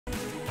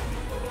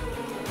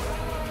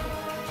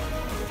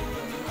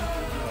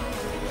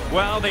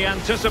Well, the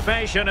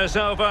anticipation is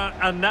over,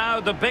 and now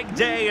the big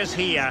day is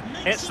here.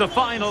 It's the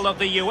final of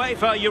the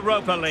UEFA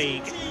Europa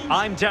League.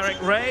 I'm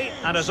Derek Ray,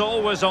 and as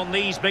always on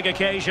these big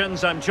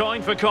occasions, I'm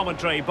joined for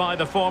commentary by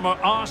the former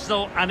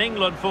Arsenal and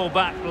England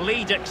fullback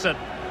Lee Dixon.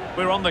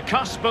 We're on the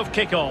cusp of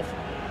kickoff.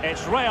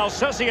 It's Real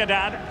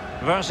Sociedad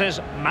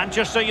versus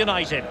Manchester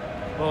United.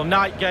 Well,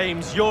 night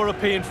games,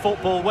 European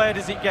football, where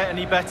does it get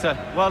any better?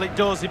 Well, it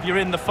does if you're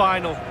in the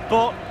final.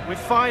 But with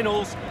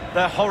finals,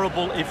 they're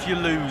horrible if you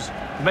lose.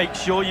 Make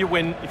sure you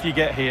win if you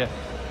get here.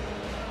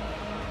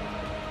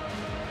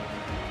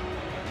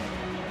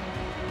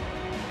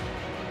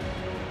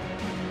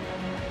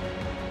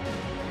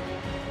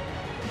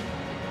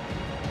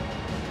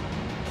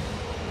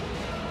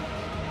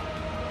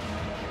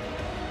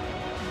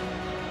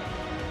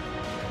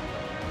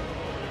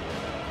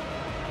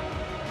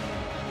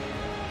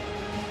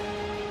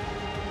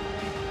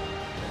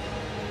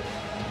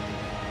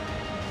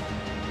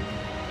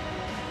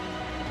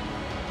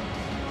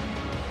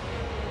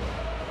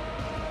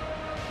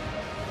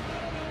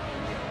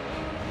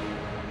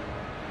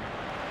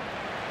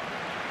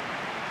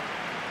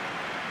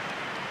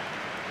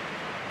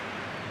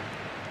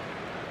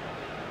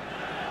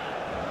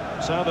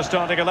 So the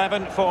starting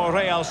 11 for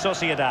Real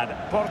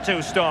Sociedad. Porto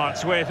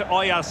starts with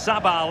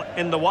Oyarzabal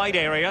in the wide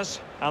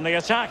areas. And the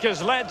attack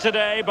is led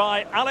today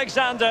by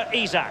Alexander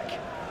Isak.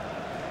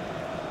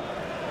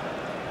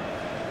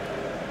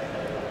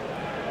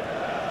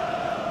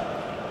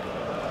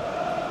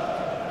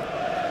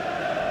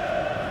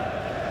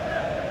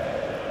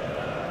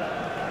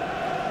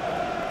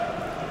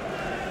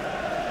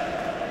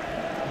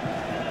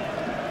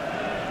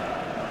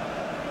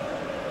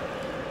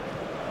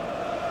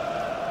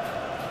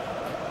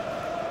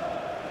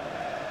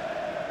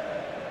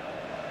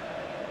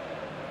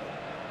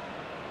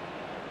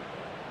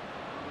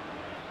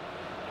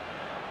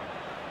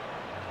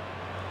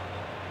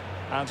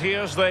 And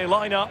here's the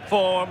lineup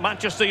for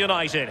Manchester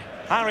United.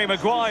 Harry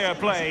Maguire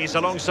plays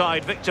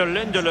alongside Victor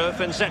Lindelöf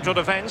in central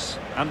defence.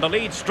 And the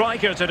lead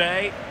striker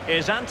today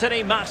is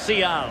Anthony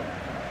Martial.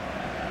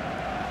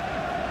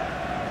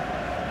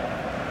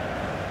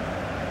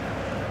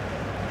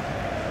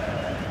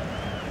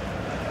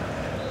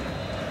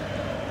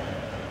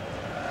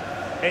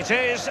 It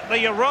is the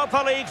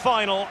Europa League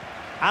final,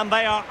 and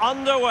they are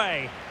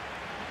underway.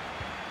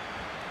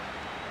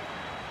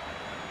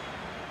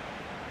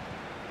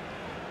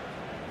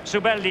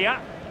 Subeldia.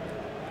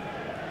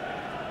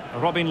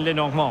 Robin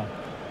Lenormand.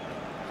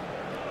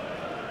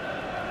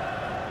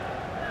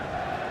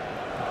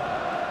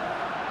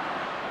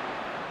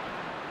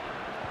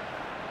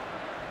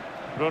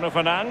 Bruno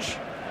Fernandes.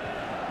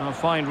 A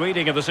fine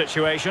reading of the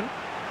situation.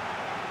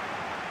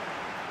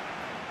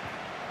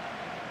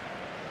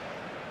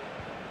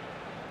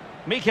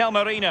 Mikel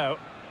Merino.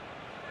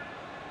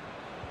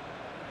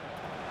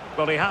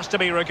 Well, he has to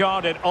be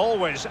regarded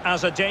always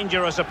as a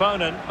dangerous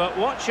opponent, but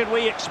what should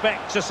we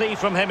expect to see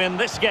from him in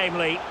this game,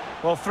 Lee?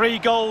 Well, 3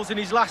 goals in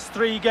his last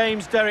 3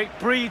 games, Derek,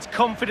 breeds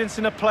confidence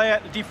in a player.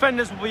 The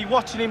defenders will be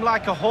watching him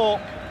like a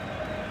hawk.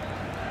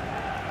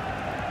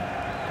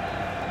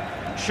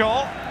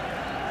 Shaw.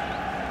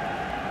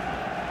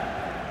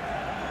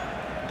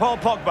 Paul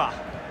Pogba.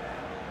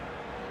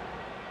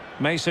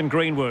 Mason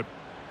Greenwood.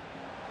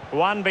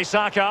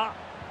 Wan-Bissaka.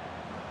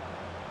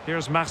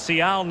 Here's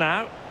Martial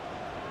now.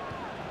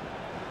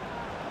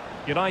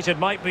 United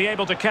might be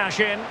able to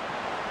cash in.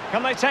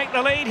 Can they take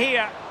the lead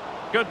here?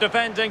 Good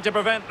defending to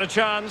prevent the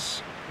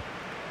chance.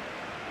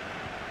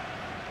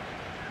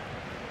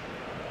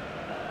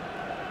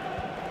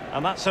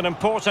 And that's an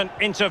important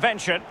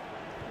intervention.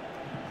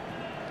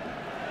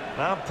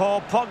 Now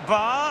Paul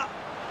Pogba.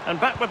 And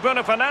back with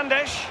Bruno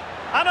Fernandes.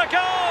 And a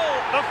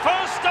goal! The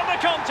first of the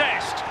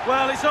contest.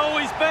 Well, it's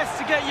always best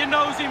to get your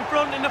nose in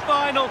front in the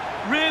final.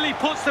 Really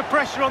puts the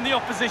pressure on the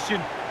opposition.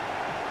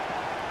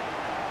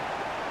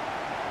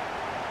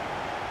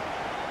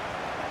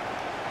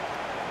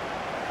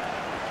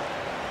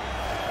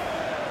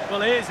 Well,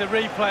 here's a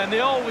replay, and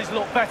they always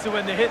look better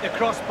when they hit the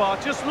crossbar.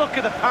 Just look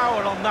at the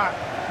power on that.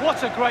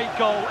 What a great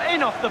goal,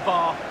 in off the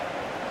bar.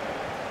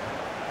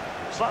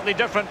 Slightly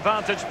different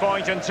vantage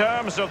point in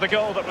terms of the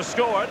goal that was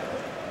scored.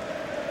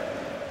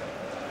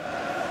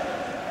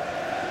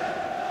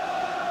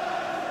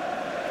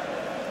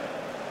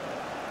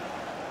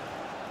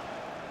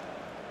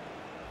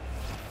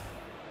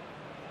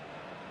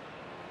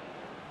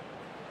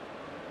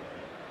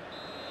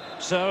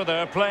 So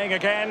they're playing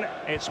again.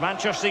 It's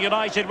Manchester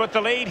United with the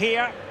lead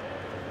here.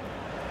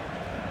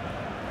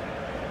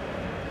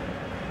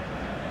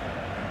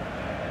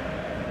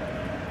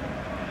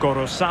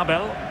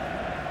 Corsair.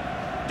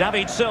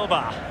 David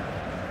Silva.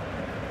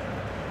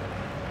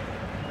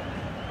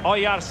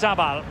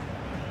 Oyarzabal.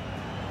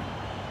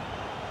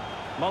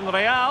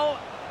 Monreal.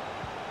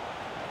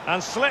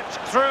 And slipped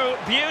through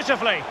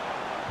beautifully.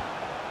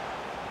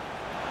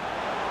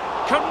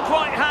 Couldn't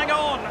quite hang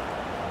on.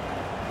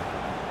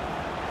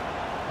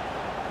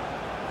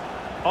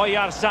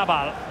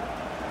 Oyarzabal.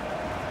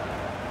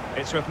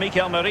 It's with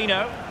Mikel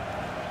Merino.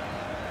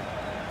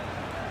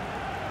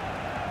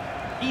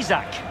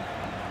 Isaac.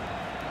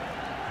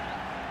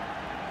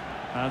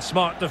 And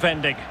smart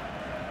defending.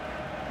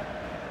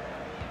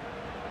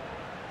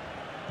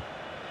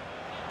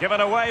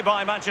 Given away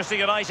by Manchester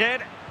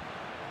United.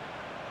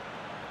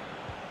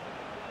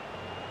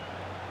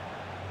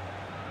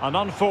 An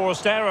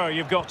unforced error,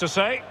 you've got to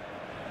say.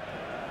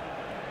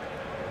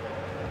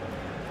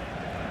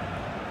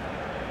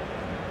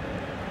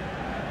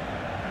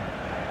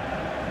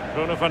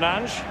 Bruno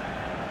Fernandes.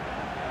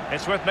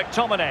 It's with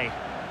McTominay.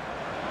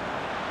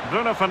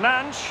 Bruno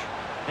Fernandes.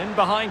 In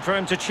behind for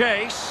him to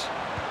chase.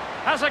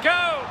 Has a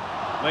go!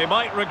 They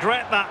might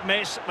regret that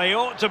miss. They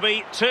ought to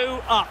be 2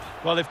 up.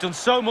 Well, they've done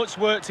so much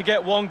work to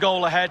get 1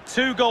 goal ahead.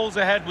 2 goals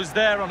ahead was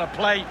there on a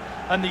plate,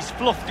 and he's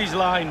fluffed his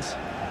lines.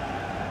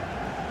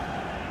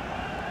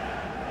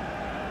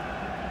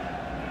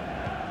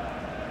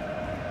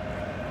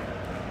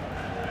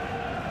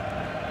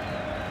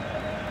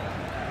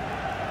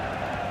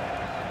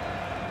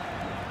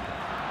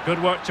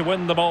 Good work to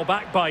win the ball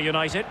back by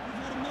United.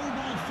 You've got a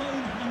mobile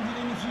phone handed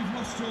in. If you've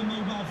lost your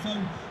mobile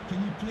phone,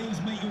 can you please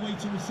make your way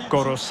to reception?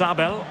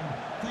 Corsair.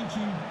 Thank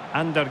you.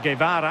 Ander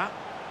Guevara.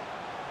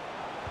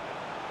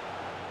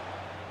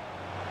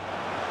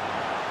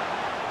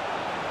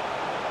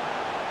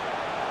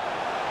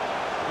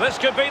 This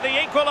could be the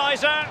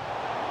equaliser.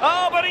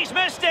 Oh, but he's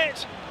missed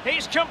it.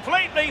 He's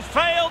completely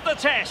failed the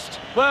test.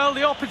 Well,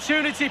 the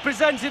opportunity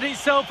presented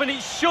itself, and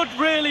it should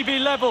really be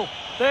level.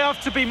 They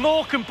have to be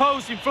more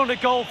composed in front of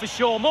goal for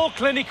sure, more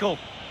clinical.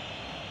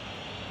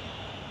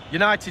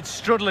 United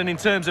struggling in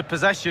terms of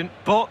possession,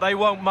 but they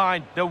won't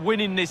mind. They're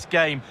winning this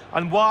game.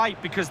 And why?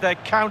 Because their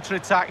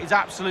counter-attack is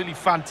absolutely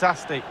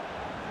fantastic.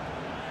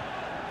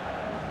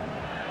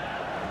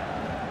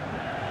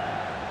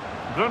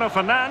 Bruno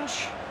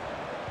Fernandes.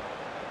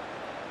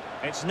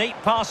 It's neat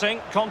passing,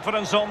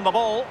 confidence on the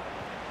ball.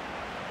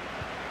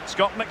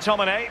 Scott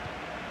McTominay.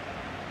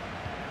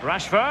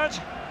 Rashford.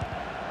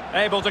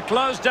 Able to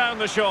close down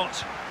the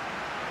shot.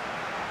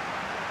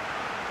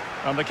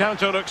 And the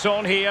counter looks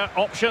on here,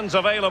 options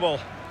available.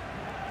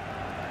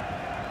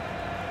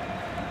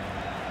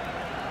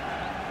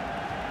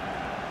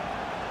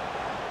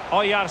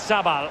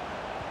 Oyarzabal.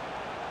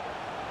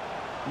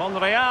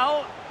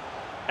 Monreal.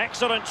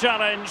 Excellent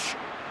challenge.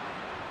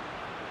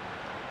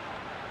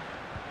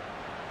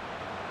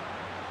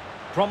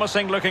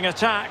 Promising looking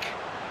attack.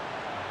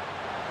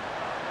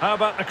 How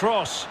about the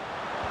cross?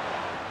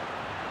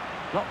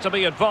 Not to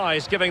be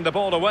advised giving the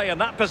ball away in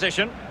that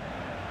position.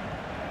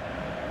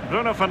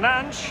 Bruno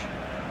Fernandes.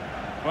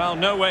 Well,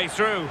 no way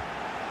through.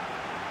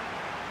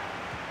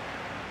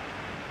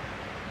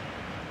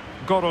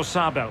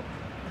 Corsair.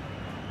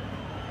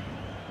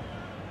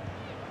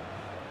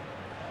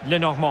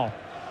 Lenormand.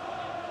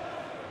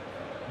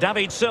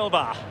 David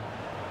Silva.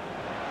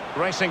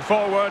 Racing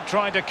forward,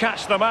 trying to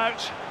catch them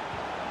out.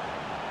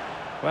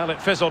 Well,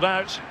 it fizzled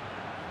out.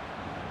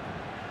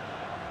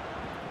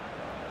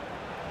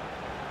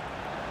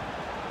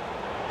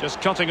 Just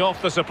cutting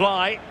off the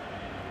supply.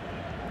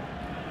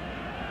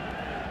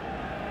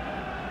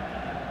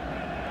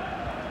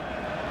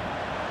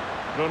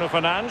 Bruno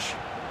Fernandes.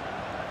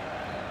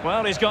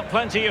 Well, he's got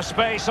plenty of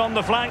space on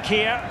the flank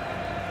here.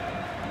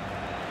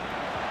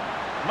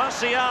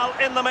 Martial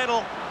in the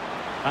middle.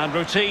 And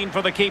routine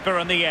for the keeper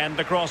in the end.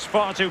 The cross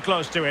far too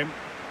close to him.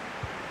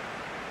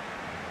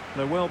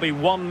 There will be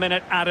 1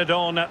 minute added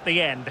on at the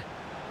end.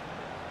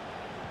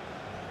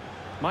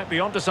 Might be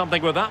onto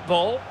something with that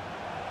ball.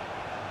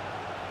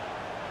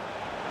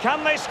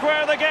 Can they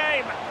square the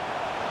game?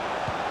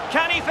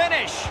 Can he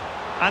finish?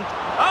 And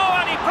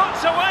he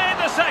puts away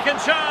the second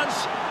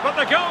chance. But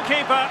the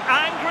goalkeeper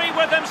angry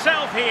with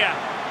himself here.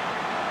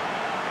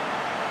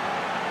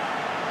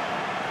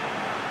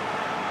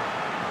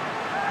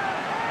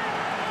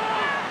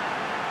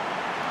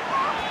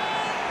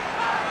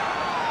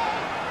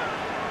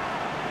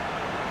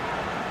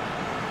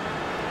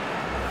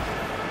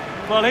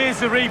 Well, here's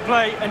the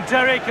replay, and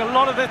Derek, a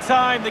lot of the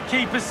time the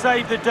keeper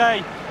saved the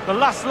day. The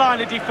last line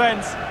of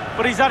defence,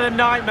 but he's had a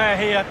nightmare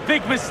here.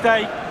 Big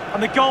mistake,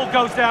 and the goal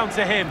goes down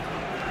to him.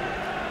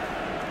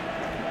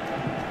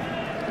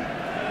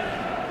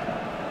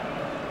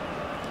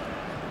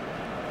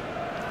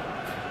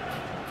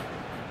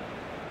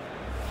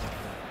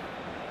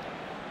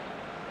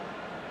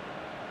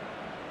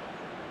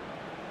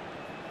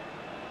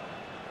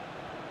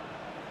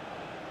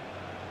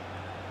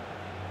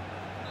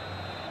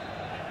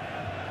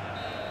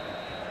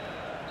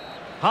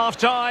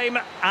 Half-time,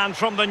 and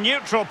from the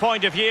neutral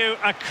point of view,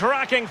 a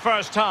cracking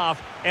first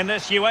half in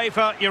this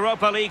UEFA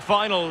Europa League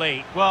final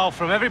league. Well,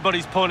 from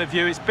everybody's point of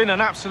view, it's been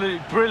an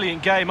absolutely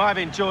brilliant game. I've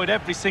enjoyed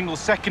every single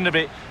second of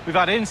it. We've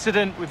had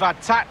incident, we've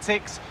had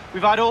tactics,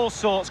 we've had all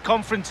sorts,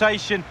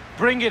 confrontation.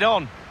 Bring it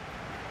on.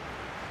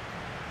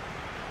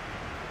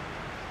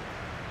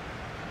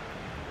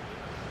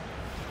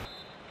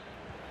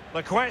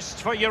 The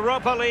quest for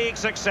Europa League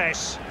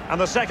success, and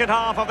the second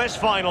half of this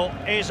final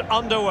is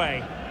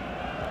underway.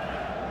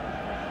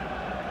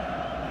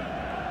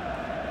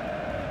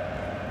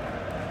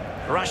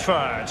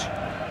 Rashford.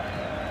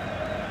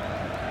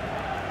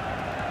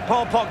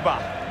 Paul Pogba.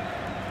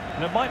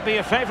 And it might be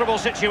a favourable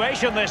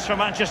situation, this, for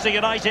Manchester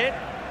United.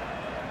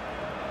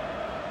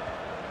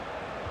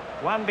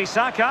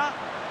 Wan-Bissaka.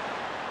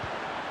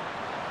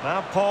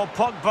 Now Paul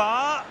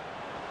Pogba.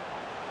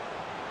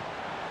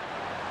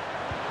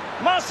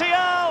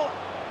 Martial!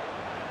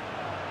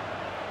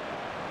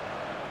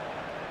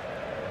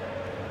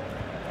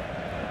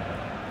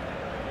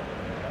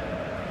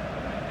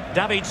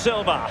 David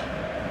Silva.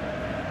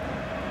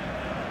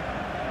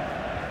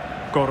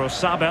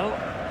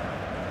 Corsair.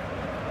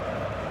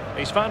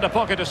 He's found a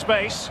pocket of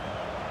space.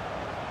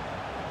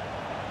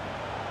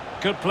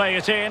 Could play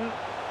it in.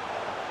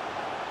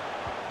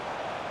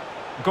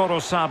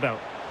 Corsair.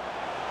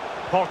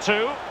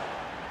 Porto.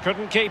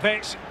 Couldn't keep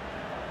it.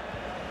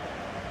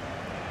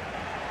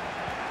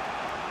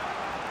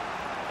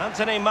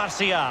 Anthony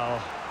Martial.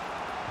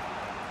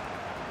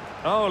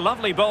 Oh,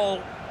 lovely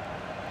ball.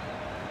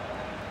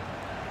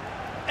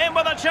 In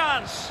with a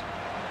chance.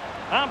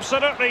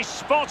 Absolutely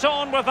spot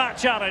on with that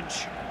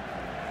challenge.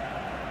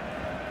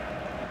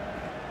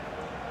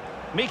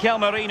 Mikel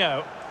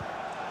Merino.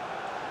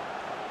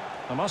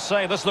 I must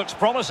say, this looks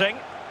promising.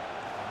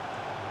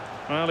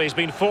 Well, he's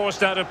been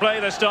forced out of play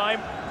this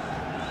time.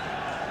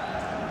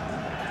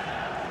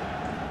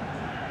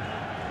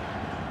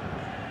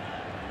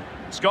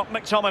 Scott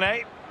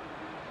McTominay.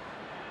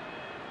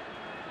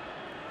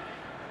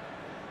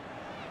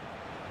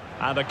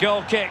 And a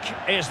goal kick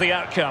is the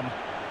outcome.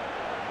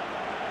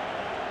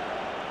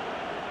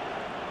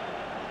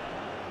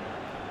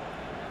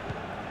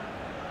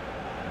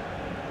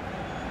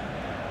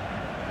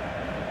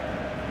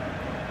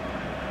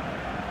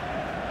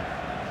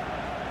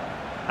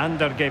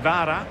 Ander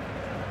Guevara.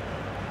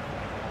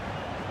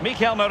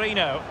 Mikel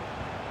Merino.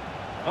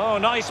 Oh,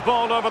 nice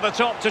ball over the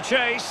top to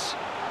chase.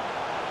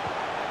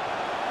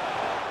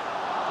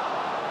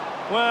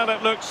 Well,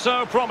 it looked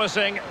so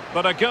promising,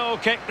 but a goal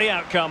kicked the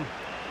outcome.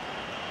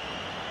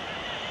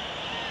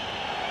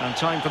 And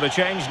time for the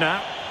change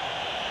now.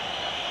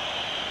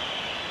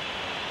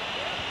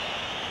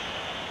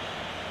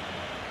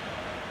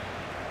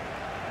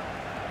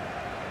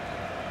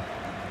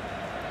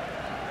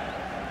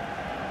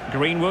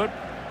 Greenwood.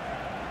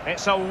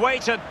 It's a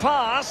weighted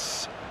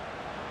pass.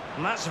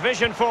 And that's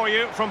vision for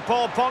you from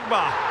Paul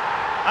Pogba.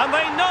 And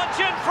they nudge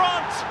in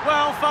front.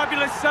 Well,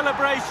 fabulous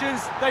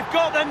celebrations. They've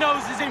got their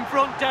noses in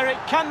front, Derek.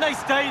 Can they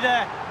stay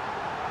there?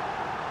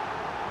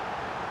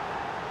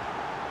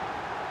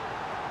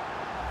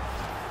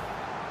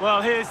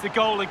 Well, here's the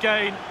goal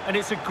again, and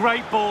it's a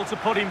great ball to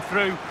put him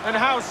through. And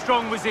how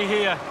strong was he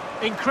here?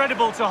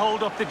 Incredible to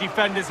hold up the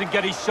defenders and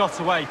get his shot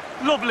away.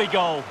 Lovely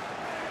goal.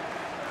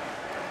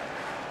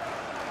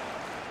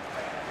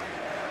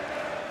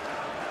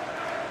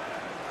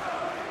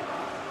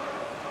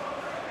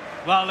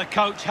 Well, the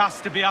coach has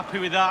to be happy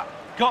with that.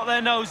 Got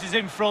their noses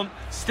in front.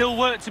 Still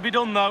work to be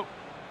done, though.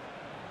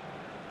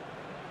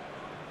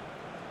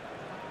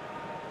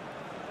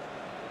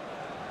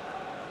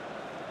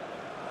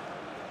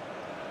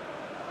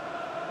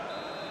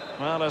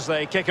 Well, as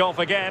they kick off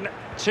again,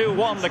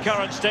 2-1 the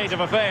current state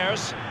of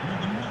affairs.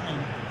 Number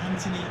 9,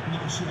 Anthony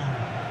Martial.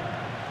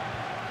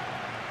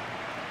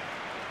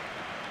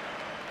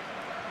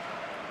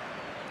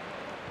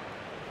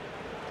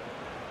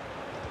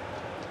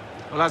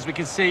 Well, as we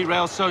can see,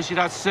 Real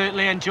Sociedad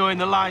certainly enjoying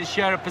the lion's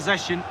share of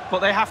possession, but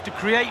they have to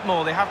create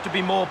more, they have to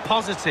be more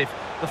positive.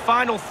 The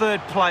final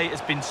third play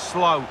has been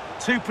slow,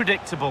 too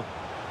predictable.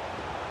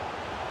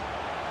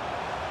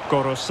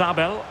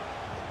 Corsair.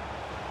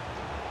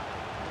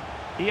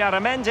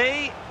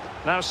 Iaramendi.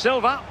 Now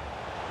Silva.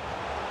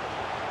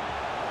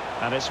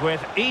 And it's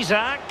with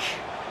Isaac.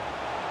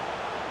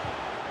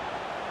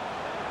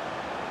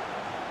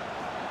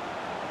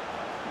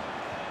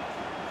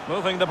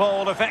 Moving the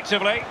ball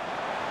effectively.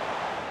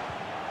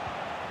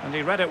 And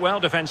he read it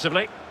well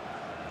defensively.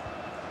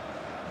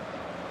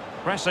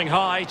 Pressing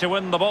high to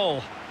win the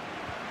ball.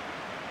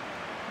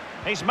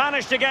 He's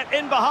managed to get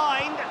in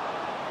behind.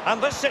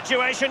 And this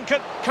situation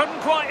couldn't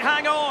quite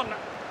hang on.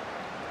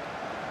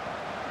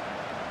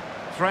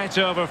 Threat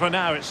over for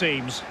now, it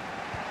seems.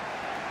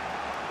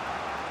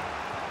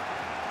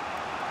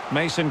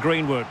 Mason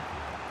Greenwood.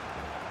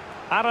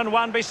 Aaron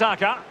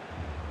Wan-Bissaka.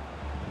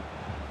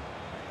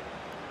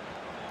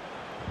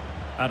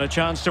 And a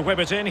chance to whip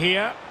it in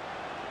here.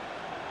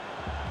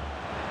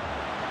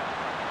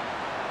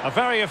 A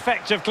very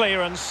effective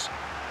clearance.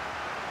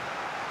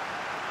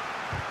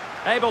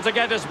 Able to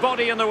get his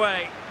body in the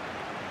way.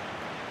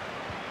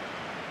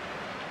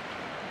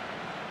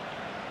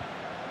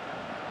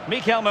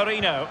 Mikel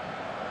Merino.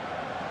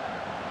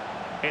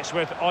 It's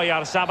with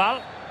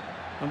Oyarzabal.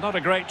 And not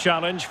a great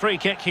challenge. Free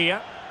kick here.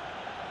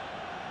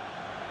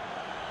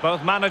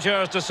 Both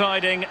managers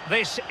deciding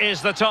this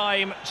is the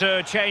time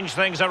to change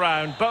things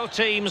around. Both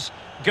teams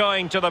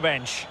going to the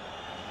bench.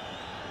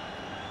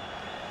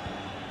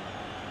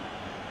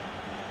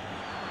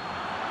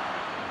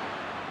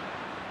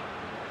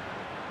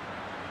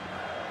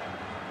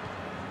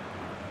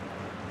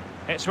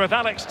 It's with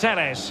Alex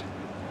Telles.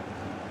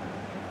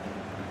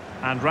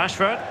 And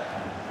Rashford.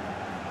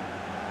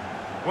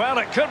 Well,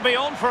 it could be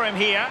on for him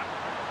here.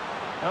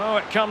 Oh,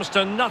 it comes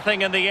to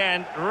nothing in the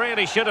end.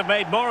 Really should have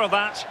made more of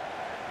that.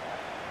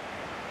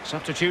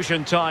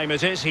 Substitution time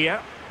it is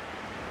here.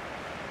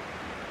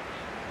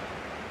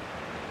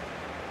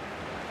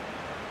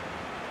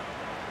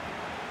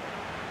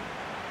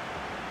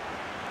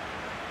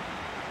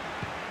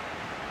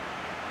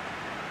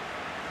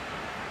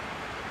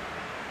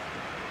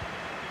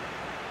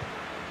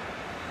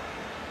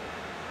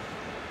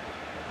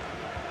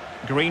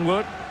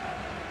 Greenwood.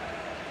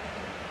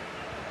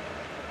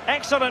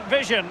 Excellent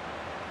vision.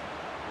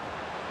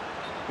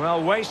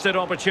 Well, wasted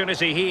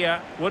opportunity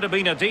here. Would have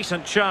been a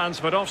decent chance,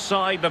 but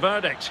offside the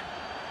verdict.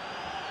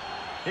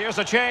 Here's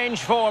a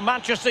change for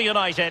Manchester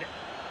United.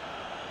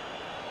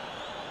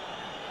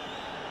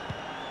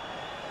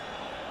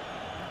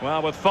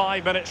 Well, with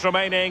 5 minutes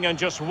remaining and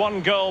just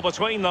one goal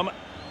between them,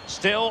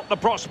 still the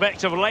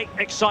prospect of late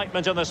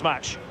excitement in this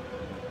match.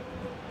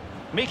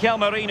 Mikel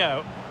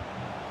Merino.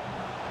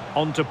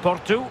 On to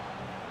Porto.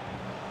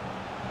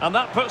 And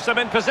that puts them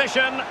in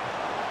position.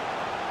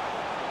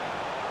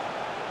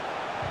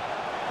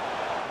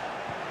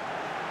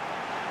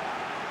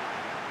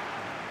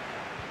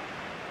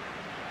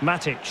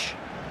 Matić.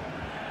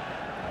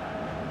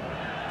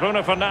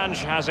 Bruno Fernandes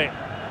has it.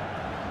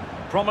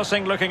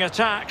 Promising looking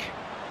attack.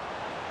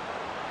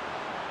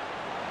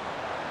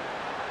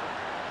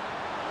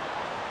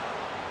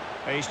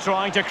 He's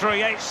trying to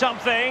create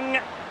something.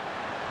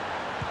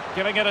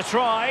 Giving it a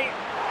try.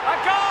 A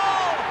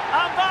goal!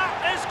 And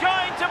that is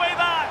going to be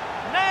that.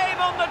 Name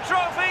on the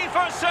trophy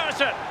for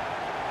certain.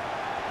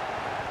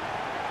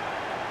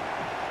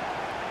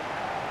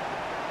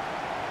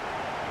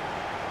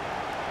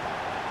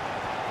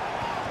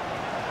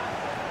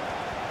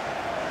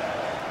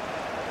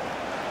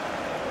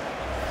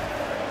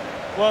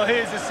 Well,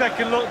 here's a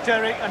second look,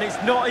 Derek, and it's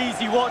not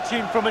easy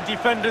watching from a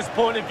defender's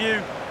point of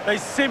view. They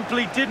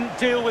simply didn't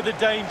deal with the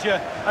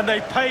danger, and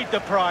they paid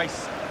the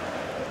price.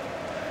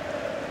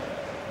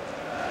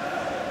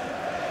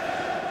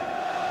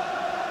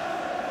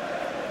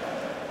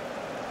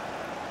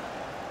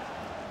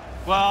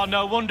 Well,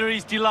 no wonder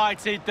he's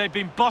delighted. They've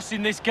been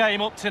bossing this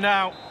game up to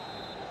now.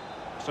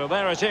 So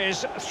there it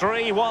is,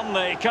 3-1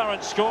 the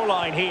current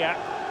scoreline here.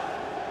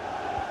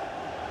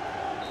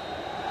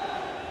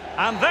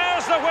 And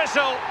there's the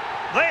whistle.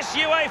 This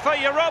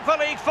UEFA Europa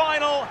League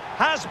final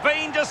has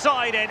been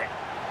decided.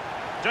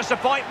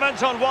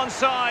 Disappointment on one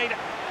side,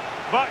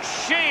 but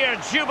sheer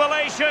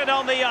jubilation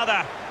on the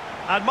other.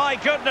 And my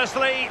goodness,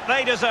 Lee,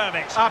 they deserve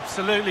it.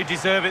 Absolutely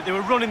deserve it. They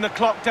were running the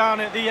clock down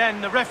at the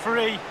end. The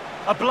referee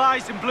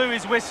obliged and blew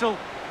his whistle,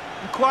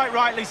 and quite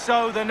rightly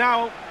so. They're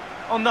now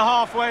on the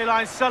halfway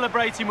line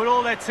celebrating with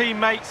all their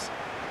teammates.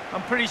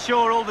 I'm pretty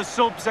sure all the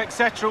subs,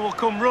 etc., will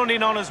come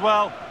running on as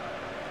well.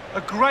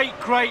 A great,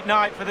 great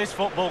night for this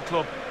football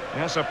club.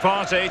 Yes, a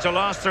party to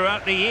last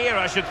throughout the year,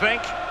 I should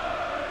think.